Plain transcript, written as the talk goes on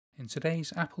In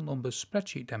today's Apple Numbers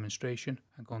Spreadsheet demonstration,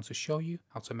 I'm going to show you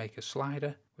how to make a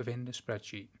slider within the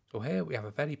spreadsheet. So here we have a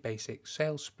very basic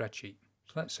sales spreadsheet.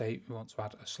 So let's say we want to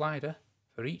add a slider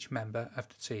for each member of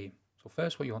the team. So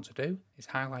first what you want to do is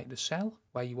highlight the cell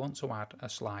where you want to add a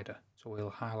slider. So we'll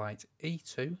highlight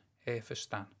E2 here for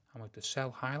Stan. And with the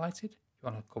cell highlighted, you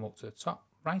want to come up to the top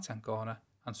right hand corner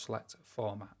and select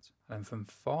Format. And then from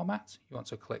Format, you want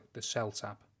to click the Cell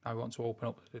tab. Now we want to open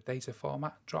up the Data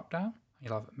Format drop down.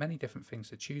 You'll have many different things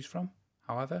to choose from.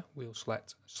 However, we'll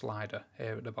select Slider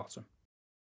here at the bottom.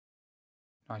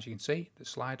 Now as you can see, the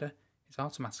slider is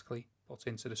automatically put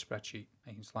into the spreadsheet. And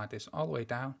you can slide this all the way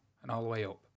down and all the way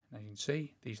up. And as you can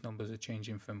see, these numbers are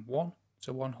changing from 1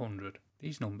 to 100.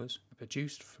 These numbers are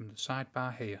produced from the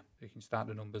sidebar here. So you can start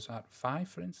the numbers at 5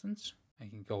 for instance,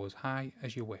 and you can go as high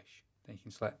as you wish. Then you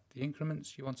can select the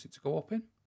increments you want it to go up in.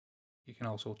 You can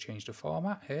also change the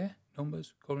format here,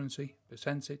 numbers, currency,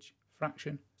 percentage,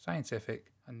 fraction,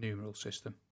 scientific and numeral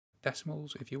system.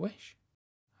 Decimals if you wish,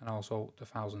 and also the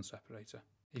thousand separator.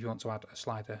 If you want to add a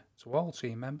slider to all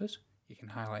team members, you can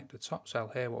highlight the top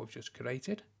cell here what we've just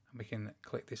created, and we can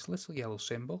click this little yellow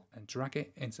symbol and drag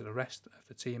it into the rest of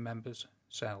the team members'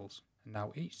 cells. And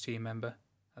now each team member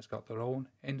has got their own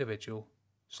individual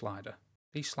slider.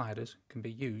 These sliders can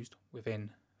be used within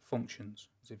functions.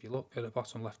 So if you look at the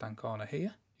bottom left hand corner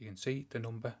here, you can see the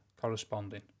number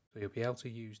corresponding. So you'll be able to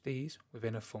use these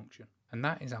within a function. And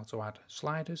that is how to add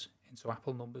sliders into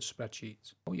Apple Numbers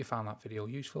spreadsheets. Hope you found that video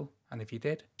useful, and if you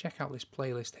did, check out this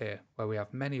playlist here where we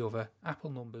have many other Apple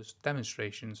Numbers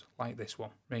demonstrations like this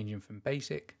one, ranging from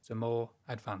basic to more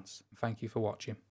advanced. Thank you for watching.